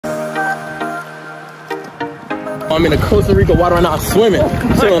I'm in the Costa Rica water right now, swimming,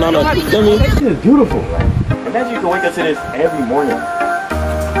 chilling on a, you know what I mean? This is beautiful. Imagine you can wake up to this every morning.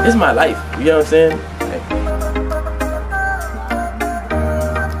 This is my life, you know what I'm saying?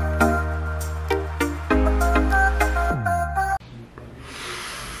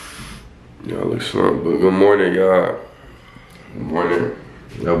 Y'all look slumped, but good morning, y'all. Good morning.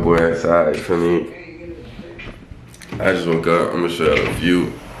 That boy outside, you feel me? I just woke up, I'm gonna show y'all a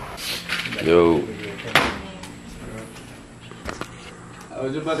view. Yo. I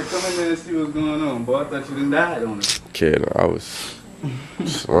was just about to come in there and see what's going on, boy. I thought you done died on it. Kid, I was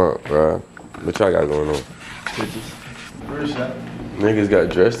slumped, bro. What y'all got going on? Pictures. First shot. Niggas got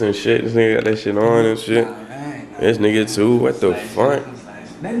dressed and shit. This nigga got that shit on and shit. This nigga too, what the fuck?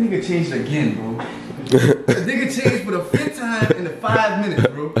 That nigga changed again, bro. The nigga changed for the 5th time in the 5 minutes,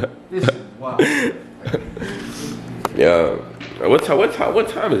 bro. This is wild. Yeah. What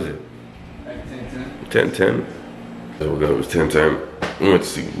time is it? 10:10. So it was 10:10. We went to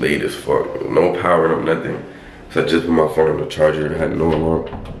sleep late as fuck. No power, no nothing. So I just put my phone on the charger. It had no alarm.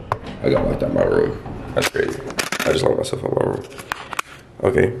 I got locked out of my room. That's crazy. I just locked myself out of my room.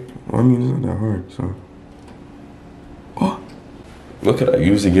 Okay. Well, I mean, it's not that hard, so. Oh. Look at that.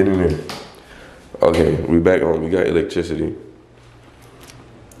 Used to get in there. Okay, we back on. We got electricity.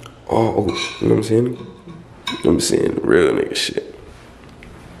 Oh, you know what I'm saying? You know what I'm saying? Real nigga shit.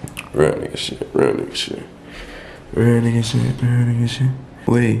 Real nigga shit. Real nigga shit. Real nigga shit. Real nigga shit.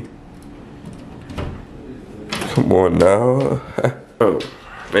 Wait. Come on now. Oh,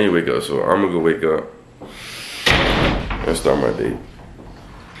 then you wake up. So I'm gonna go wake up and start my day.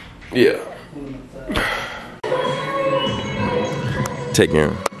 Yeah.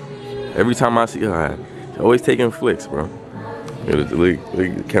 Taking. Every time I see her, always taking flicks, bro. Look at the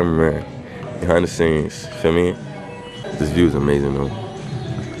cameraman behind the scenes. Feel me? This view is amazing, though.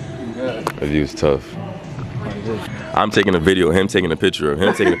 The view is tough. I'm taking a video of him taking a picture of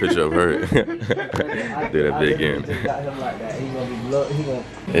him taking a picture of her. Do that big again.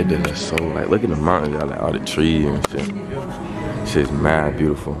 It did it so like look at the mountains, y'all, like all the trees and shit. Shit's mad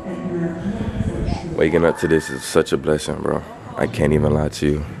beautiful. Waking up to this is such a blessing, bro. I can't even lie to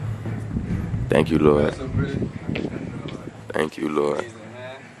you. Thank you, Lord. Thank you, Lord.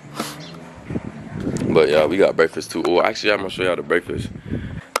 But yeah, we got breakfast too. Oh, actually, I'm gonna show y'all the breakfast.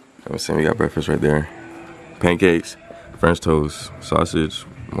 I'm saying we got breakfast right there. Pancakes, French toast, sausage,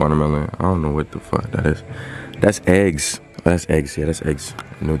 watermelon. I don't know what the fuck that is. That's eggs. Oh, that's eggs. Yeah, that's eggs.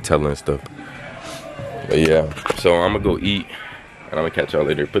 Nutella and stuff. But yeah, so I'm gonna go eat, and I'm gonna catch y'all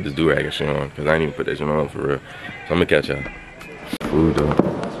later. Put this do-rag and shit on, cause I ain't even put that shit on for real. So I'm gonna catch y'all. Food though.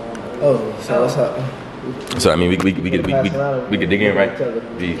 Oh, so what's up? So I mean, we could dig in, right?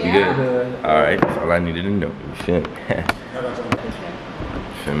 We good. All right, that's all I needed to know. You feel me?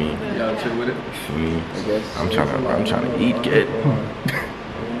 Feel me? Y'all chill with it? Feel me? I guess. I'm trying to eat good.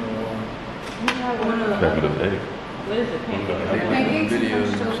 Back of the egg. Videos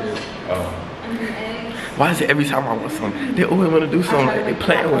and shit. Oh. Why is it every time I want something, they always want to do something? Like they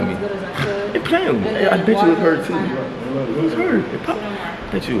playing with me. They playing with me. I bet you it was her too. It was her. I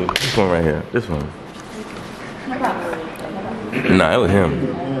bet you it was this one right here. This one. Nah, it was him.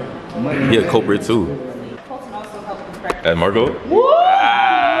 He a culprit too. At Margot? Ah,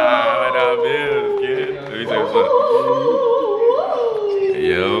 what up, Bill, kid? Let me say what's up.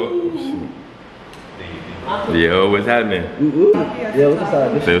 Yo, what's happening? Yeah, what's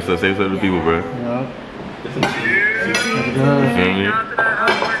up? Say what's up to the people, bro.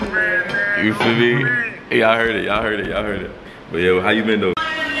 You feel me? Hey, y'all heard it. But yo, how you been though?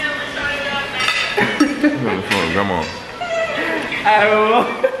 Grandma. I don't know.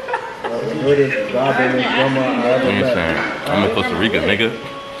 I'm in Costa Rica, nigga.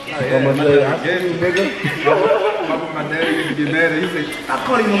 My dad used to get mad at he said, stop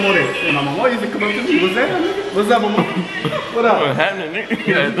calling him Mama. And my mama used to come up to me. What's that? What's up, Mama? What up? What's happening,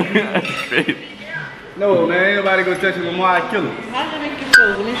 nigga? No, man, ain't nobody gonna touch him, Mama. I kill him. How does it make you feel?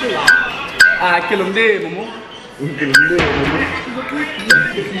 Let me see. I kill him dead, Mama.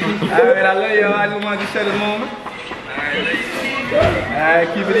 Alright, I love y'all. I just wanted to shut his moment. Alright,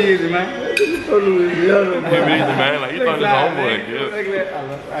 keep it easy, man. Keep it easy, man. Like, you thought this homeboy, kid.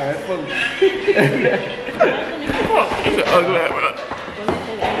 Alright, fuck him. He's an ugly ass, bro.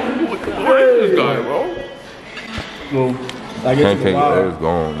 What is this guy, bro? Well, I guess it's it's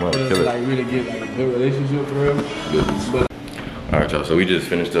gone, man. Kill it. Like, really get like a good relationship for real. Alright, y'all, so we just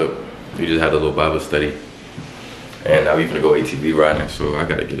finished up. We just had a little Bible study. And now we finna go ATV riding, so I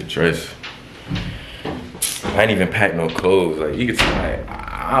gotta get a dress. I ain't even packed no clothes. Like, you could tell, like,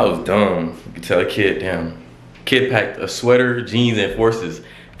 I was dumb. You could tell a kid, damn. Kid packed a sweater, jeans, and forces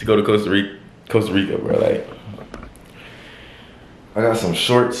to go to Costa Rica, bro. Like, I got some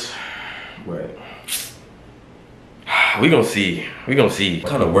shorts, but we gonna see. We gonna see. I'm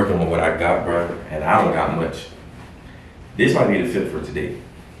kind of working with what I got, bro, and I don't got much. This might be the fit for today.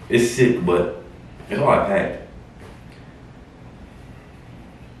 It's sick, but it's all I packed.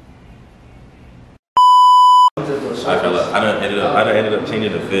 I feel like I done ended up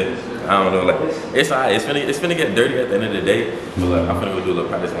changing the fit. I don't know, like it's alright. It's finna get dirty at the end of the day. But like I'm finna go do a little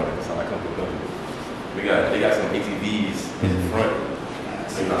practice on it. That's how I come to they got some ATVs in front.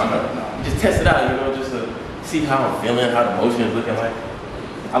 So you know, I'm gonna just test it out. You know, just to see how I'm feeling, how the motion is looking like.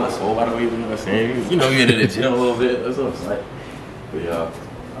 I look swole by the way. You know what I'm saying? You know, you into the gym a little bit. That's what I'm saying. But y'all.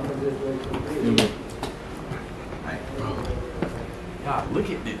 Y'all, look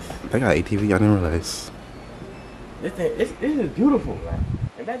at this. They got ATV. I didn't realize. This is beautiful, man.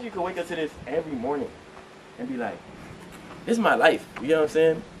 Imagine you could wake up to this every morning and be like, this is my life. You know what I'm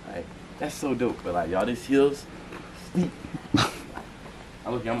saying? Like, that's so dope. But like, y'all, this heels steep.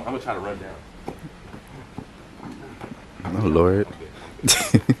 I'm gonna try to run down. Oh, Lord.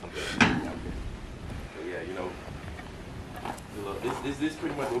 Yeah, you know, this is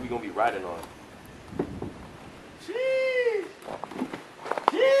pretty much what we're gonna be riding on. Sheesh.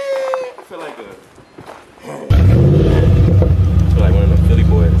 I feel like one of them Philly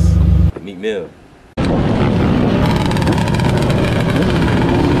boys. Meat Mill. It's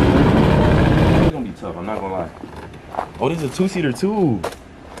gonna be tough, I'm not gonna lie. Oh, this is a two-seater too.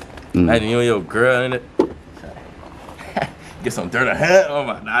 Imagine you and your girl in it. Get some dirt on her. Oh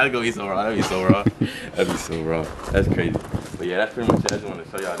my, nah, it's gonna be so raw. That'd be so raw. That'd be so raw. That's crazy. But yeah, that's pretty much it. I just wanted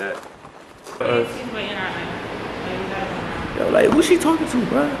to show y'all that. Yo, like, who's she talking to,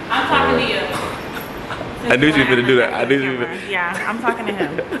 bro? I'm talking to you. I knew she was gonna do that. I knew she was gonna. Yeah, I'm talking to him.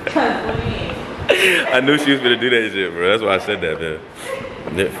 I knew she was gonna do that shit, bro. That's why I said that, man.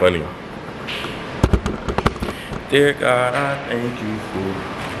 That's funny. Dear God, I thank you for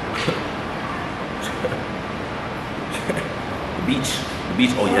the beach. The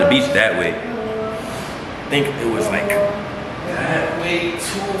beach. Oh yeah, the beach that way. I think it was like that way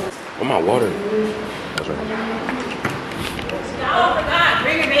too. Oh, my water. That's right. Oh my God,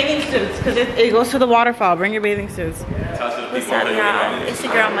 bring your bathing suits, because it goes to the waterfall. Bring your bathing suits. What's up, y'all? It's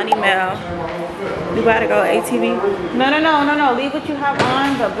your girl, Money Mel. We about to go ATV. No. Leave what you have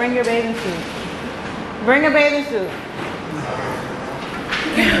on, but bring your bathing suit. Bring a bathing suit.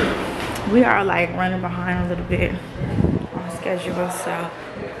 We are like running behind a little bit on schedule, so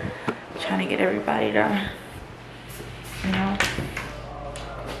trying to get everybody to, you know,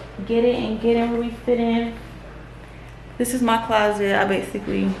 get it and get in where we fit in. This is my closet. I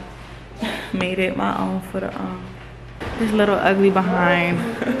basically made it my own for the this little ugly behind.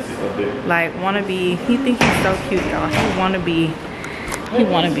 Like wanna be, he think he's so cute, y'all. He wanna be,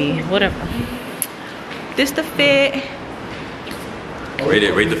 whatever. This the fit.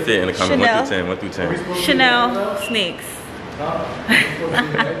 Rate the fit in the comment. Chanel. 1 through 10. Chanel sneaks. Oh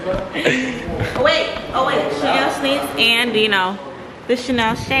wait, Chanel sneaks, and you know, the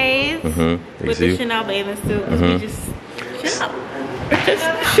Chanel shades with the Chanel bathing suit. We just Chanel. Just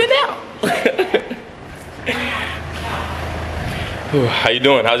Chanel. How you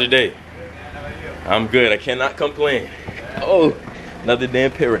doing? How's your day? I'm good. I cannot complain. Oh, another day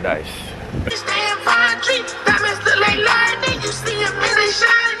in paradise.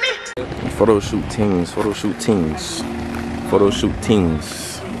 Photo shoot teams.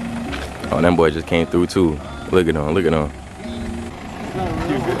 Oh, that boy just came through too. Look at him.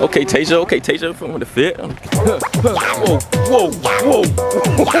 Okay, Tasia, from the fit.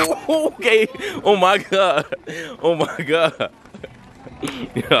 Whoa. Okay. Oh my God.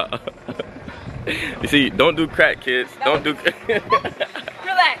 Yeah. You see, don't do crack, kids. Don't do crack.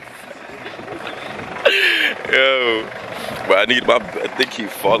 Relax. Yo. But I think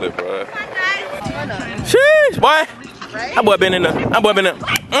he's falling, bro. Sheesh, boy. That boy been in the in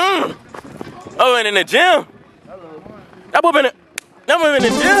the gym. That boy been in the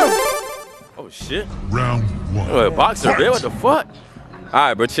gym. Oh shit. Round 1. Oh, a boxer, man. What the fuck?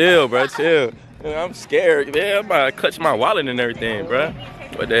 Alright, bro, chill. I'm scared, man. I'm about to clutch my wallet and everything, bro.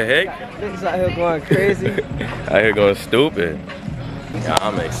 What the heck? Niggas out here going crazy. Out here going stupid. Yeah,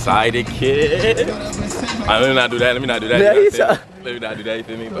 I'm excited, kid. Let me not do that. Let me not do that, you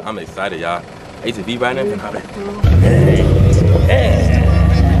feel me? But I'm excited, y'all. ATV right now.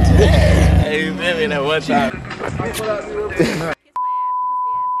 Hey, you feel me that one time?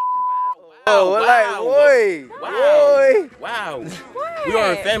 Wow. We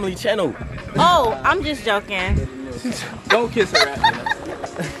are a family channel. Oh, I'm just joking. Don't kiss her at me.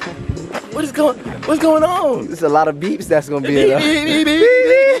 What's going on? There's a lot of beeps that's gonna be in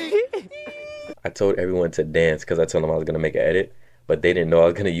I told everyone to dance because I told them I was gonna make an edit, but they didn't know I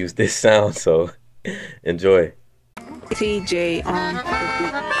was gonna use this sound, so enjoy. TJ on the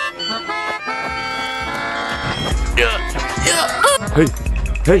beat.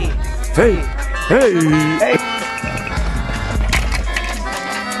 Hey, hey, hey, hey, hey.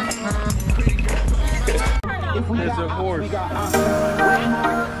 There's a horse.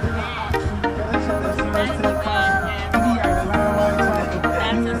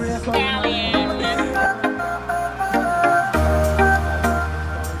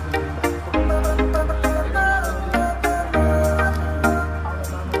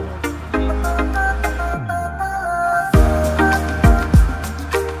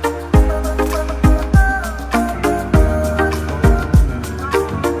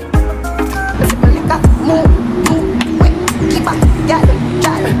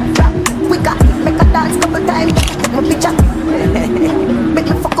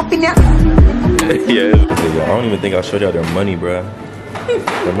 Yeah, I don't even think I showed y'all their money, bruh.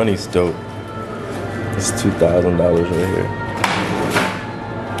 Their money's dope. It's $2,000 right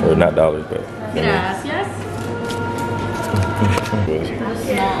here. Or not dollars, but. Gracias.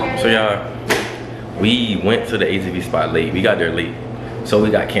 So y'all, we went to the ATV spot late. We got there late, so we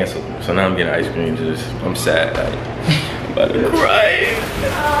got canceled. So now I'm getting ice cream. I'm sad. I'm about to cry.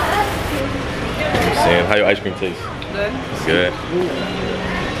 I'm saying, how your ice cream taste? Good. It's good.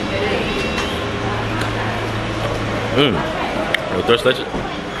 With thirst leche.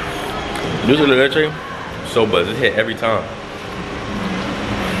 Usually the leche, so buzz. It hit every time.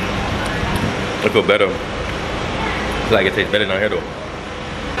 I feel better. I feel like it tastes better down here though.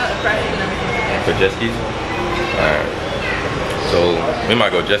 For jet skis? Alright. So we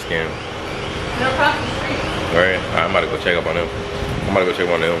might go jet skiing. Alright, I'm about to go check up on them. I'm about to go check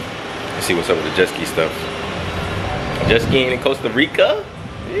up on them and see what's up with the jet ski stuff. Jet skiing in Costa Rica?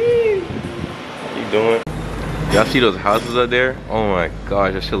 Yee. How you doing? Y'all see those houses up there? Oh my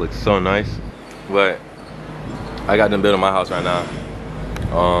gosh, that shit looks so nice. But I got them building my house right now.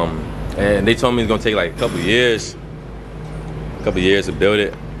 And they told me it's gonna take like a couple years to build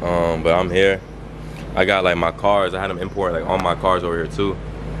it. But I'm here. I got like my cars. I had them import like all my cars over here too.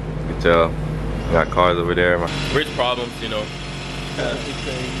 You can tell. I got cars over there. My rich problems, you know. That's too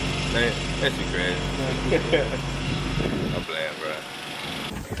crazy. I'm playing, bro.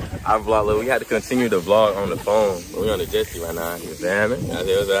 I vlog, look, we had to continue the vlog on the phone. We're on the jet ski right now. You damn it. Y'all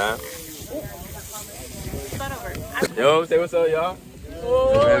hear that? Yo, say what's up, y'all.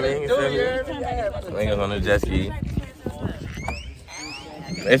 Niggas on the jet ski.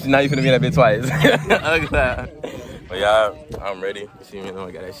 If now you finna be in that bit twice. But y'all, I'm ready. See me,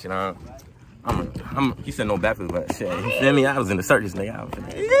 I got that shit on. He said no backwards, but shit, you feel me? I was in the circus, nigga. I was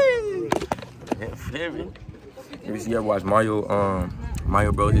finna, yeah, feel me? You ever watch Mario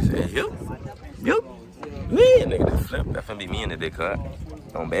Bros? He said, yup, yup. Yeah, nigga, that flip. That's gonna be me in the big cut.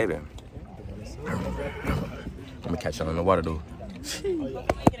 Oh, baby. I'm gonna catch y'all in the water, though.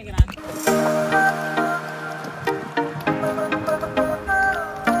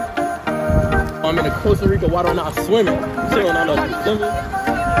 I'm in the Costa Rica water right now, I'm swimming. Chilling on the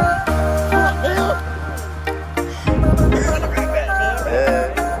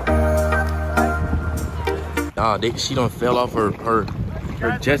Nah, she done fell off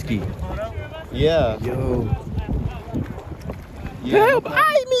her jet ski. Yeah. Yo. Yeah. Help!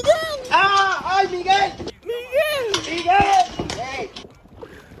 Ay, Miguel! Ah! Ay, Miguel! Miguel! Miguel! Hey!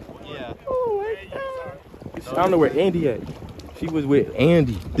 Yeah. Oh my God. I don't know where Andy at. She was with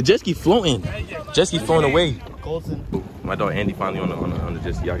Andy. The jet ski floating. Jet ski floating away. Colton. My dog Andy finally on the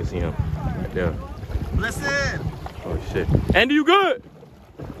jet ski. Y'all can see him right there. Listen! Oh shit. Andy, you good?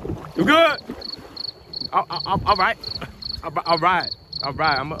 You good? All right. All right.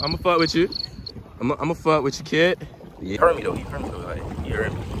 I'm gonna fuck with you. I'm gonna fuck with you, kid. Yeah. He heard me though. Like, you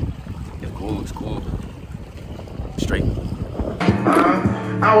heard me. It's cool. It's cool. Straight.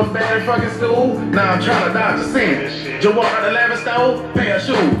 I was bad in fucking school. Now I'm trying to dodge a sin. Jawar on the 11 stove, pair of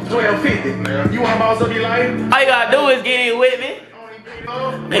shoes, $12.50. You want to boss up your life? All you gotta do is get in with me.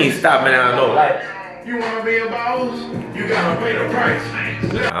 They ain't stopping out no light. You want to be a boss? You gotta pay the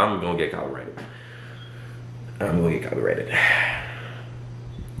price. I'm gonna get copyrighted.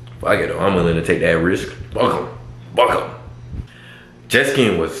 Fuck it though, I'm willing to take that risk. Welcome. Jet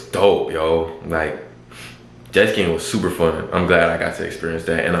skiing was dope, yo. Like, jet skiing was super fun. I'm glad I got to experience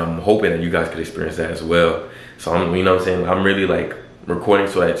that, and I'm hoping that you guys could experience that as well. So you know what I'm saying? I'm really like recording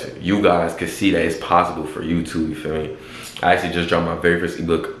so that you guys could see that it's possible for you too, you feel me? I actually just dropped my very first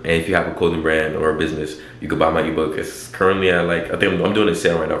ebook, and if you have a clothing brand or a business, you can buy my ebook. It's currently at like, I think I'm doing a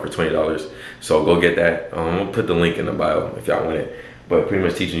sale right now for $20. So go get that. I'm gonna put the link in the bio if y'all want it. But pretty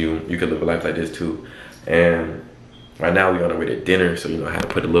much teaching you, you can live a life like this too. And right now we on our way to dinner, so you know I had to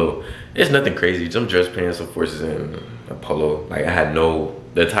put a little. It's nothing crazy. Some dress pants, some forces, and a polo. Like I had no.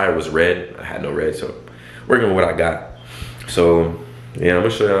 The attire was red. I had no red, so working with what I got. So yeah, I'm gonna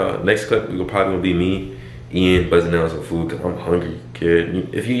show y'all. Next clip, we probably gonna be me, Ian, buzzing down some food because I'm hungry,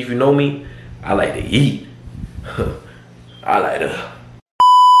 kid. If you know me, I like to eat. I like to.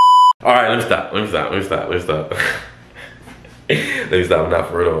 All right, let me stop. Let me stop. I'm not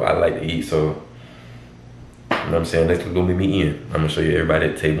for real. I like to eat, so. You know what I'm saying? Next we're gonna be me Ian. I'm gonna show you everybody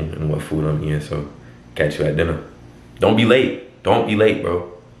at the table and what food I'm eating, so catch you at dinner. Don't be late. Don't be late,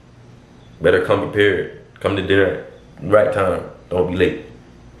 bro. Better come prepared. Come to dinner right time. Don't be late.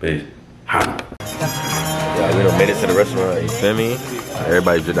 Peace. Yeah, we done made it to the restaurant, you feel me?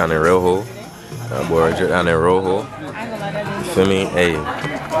 Everybody drip down there real hole. Boy, drip down there real hole. You feel me? Hey.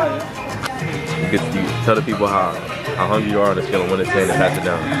 You tell the people how hungry you are on a scale of 1 to 10 and pass it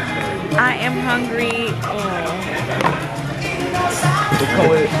down. I am hungry.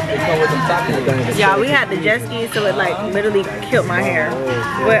 Yeah, we had the jet ski, so it like literally killed my hair.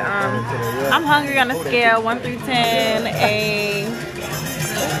 But I'm hungry on a scale 1 through 10, a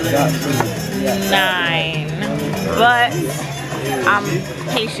 9. But I'm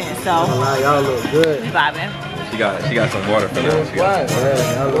patient, so y'all look good. Vibing. She got some water for them.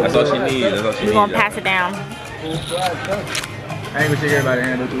 That's all she needs. We're gonna pass it down. I ain't gonna shake everybody's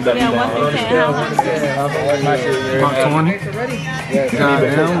hand. Yeah, 1 through 10. How much? About 20.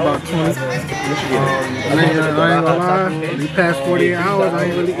 Goddamn, about 20. I ain't gonna lie. These past 48 hours, I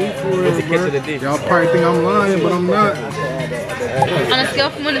ain't really eat for real, bro. Y'all probably think I'm lying, but I'm not. On a scale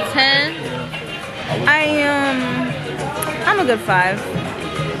from 1 to 10, I'm a good 5.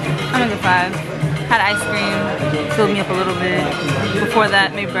 I'm a good 5. Had ice cream, filled me up a little bit. Before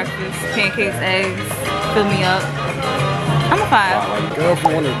that, made breakfast, pancakes, eggs, filled me up. I'm a 5. Girl,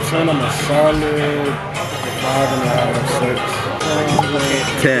 from 1 to 10, I'm a solid 5.5,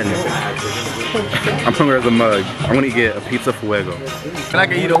 6. 10. I'm hungry as a mug. I want to get a pizza fuego. And I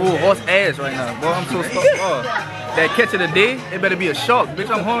can eat a whole horse ass right now. Boy, I'm so stuck. Oh, that catch of the day, it better be a shark. Bitch,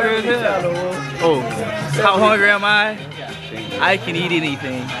 I'm hungry as hell. Oh, how hungry am I? I can eat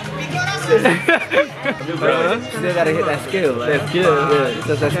anything. Still gotta hit that scale. Like, that scale, yeah. It's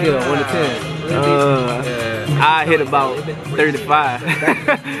just that scale, 1 to 10. I hit about 35.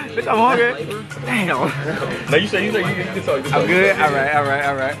 Bitch, I'm hungry. Damn. No, you say you can talk. I'm good. All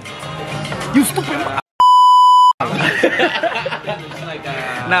right. You stupid.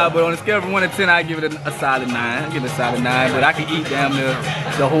 Nah, but on a scale from 1 to 10, I give it a solid 9. I give it a solid 9, but I can eat damn near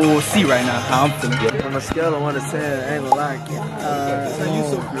the whole sea right now. How I'm feeling. On a scale of 1 to 10, I ain't gonna lie. You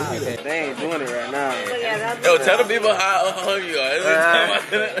so good. They ain't doing it right now. Yo, tell the people how hungry you are.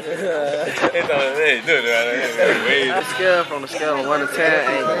 From the scale of 1 to 10,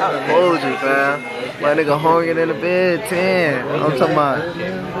 ain't gonna hold you, fam. My nigga hungry in the bed, 10. I'm talking about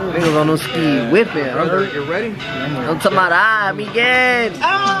niggas on no ski whipping. You ready? I'm talking about Miguel.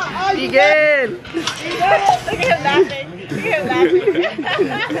 Miguel. Look at him laughing.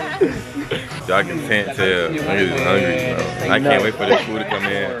 Y'all can tell niggas is hungry, bro. I can't wait for this food to come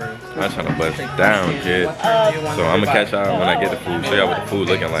in. I'm trying to bust it down, kid. So I'm gonna catch y'all when I get the food. Show y'all what the food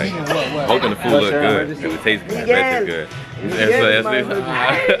looking like. Hoping the food look good and it tastes good. It tastes good. And so that's it.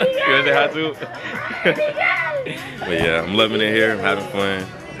 You wanna say hi to? But yeah, I'm loving it here. I'm having fun.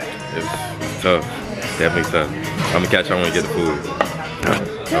 It's tough. Definitely tough. I'm gonna catch y'all when we get the food.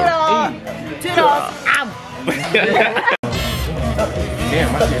 Toodles. Damn,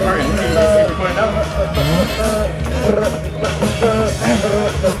 my shit hurting.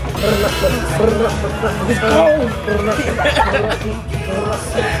 It's cold.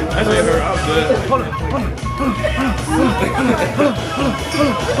 I said her out good.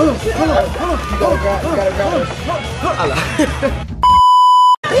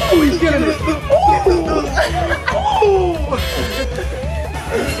 Oh, he's getting it.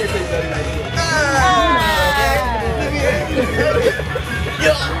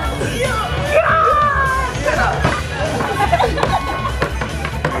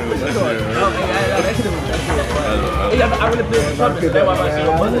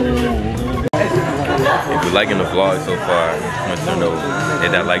 If you're liking the vlog so far, I want you to know,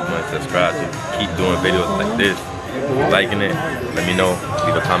 hit that like button, subscribe to keep doing videos like this. If you're liking it, let me know,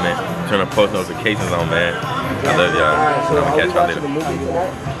 leave a comment, turn the post notifications on, man. I love y'all. I'm gonna catch y'all later.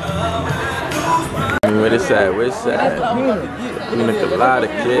 Where it's at? Where it's at? Pina colada,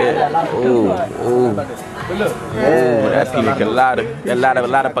 kid. Ooh. Oh, that's pina colada. A lot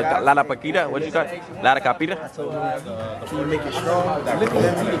of paquita. What you got? Lot of capita. Can you make it strong?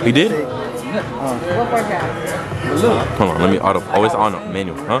 We did? Hold on, let me auto. Oh, it's on the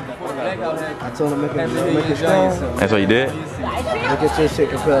menu, huh? I told him make it strong. That's what you did? Make it shit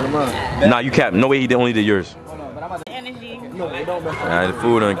compared to mine. Nah, you cap. No way he only did yours. Energy. The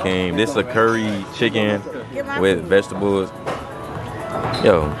food done came. This is a curry chicken with vegetables.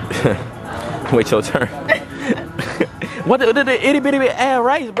 Yo, wait your turn. What the itty bitty bit add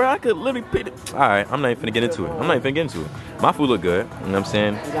rice, bro? I could literally pick it. All right, I'm not even finna get into it. My food look good. You know what I'm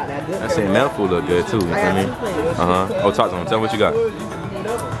saying? I say Mel food look good too. You know what I mean? Oh, talk to him. Tell me what you got.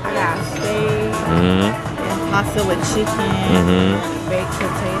 I got steak, pasta with chicken, baked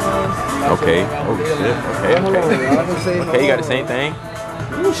potatoes. Okay. Oh shit. Okay, you got the same thing.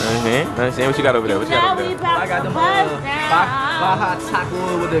 Understand what you got over there? What you got over there? I got them Baja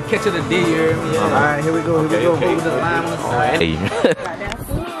taco with the catch of the day. You hear me? All right, here we go. Okay. With the lime on the side. Hey.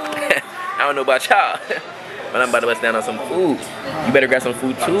 I don't know about y'all, but I'm about to bust down on some food. You better grab some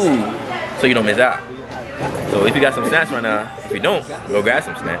food too, so you don't miss out. So if you got some snacks right now, if you don't, go grab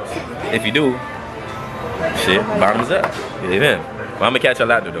some snacks. If you do, shit, bottoms up. You know? Well, I'm gonna catch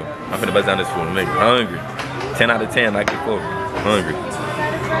y'all out there though. I'm finna bust down this food. I'm hungry. 10 out of 10, like before. Hungry.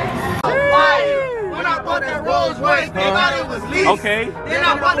 When I bought that Rolls Royce, they thought it was leased. Okay. Then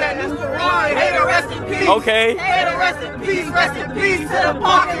I bought that new Ferrari. Hey, to rest in peace. Okay. Hey, to rest in peace. Rest in peace to the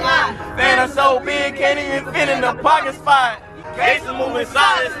parking lot. Phantom so big, can't even fit in the parking spot. Case of moving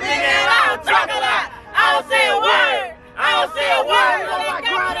silence, nigga, and I don't talk a lot. I don't say a word. I don't say a word.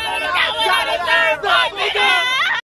 Got what I deserve, nigga.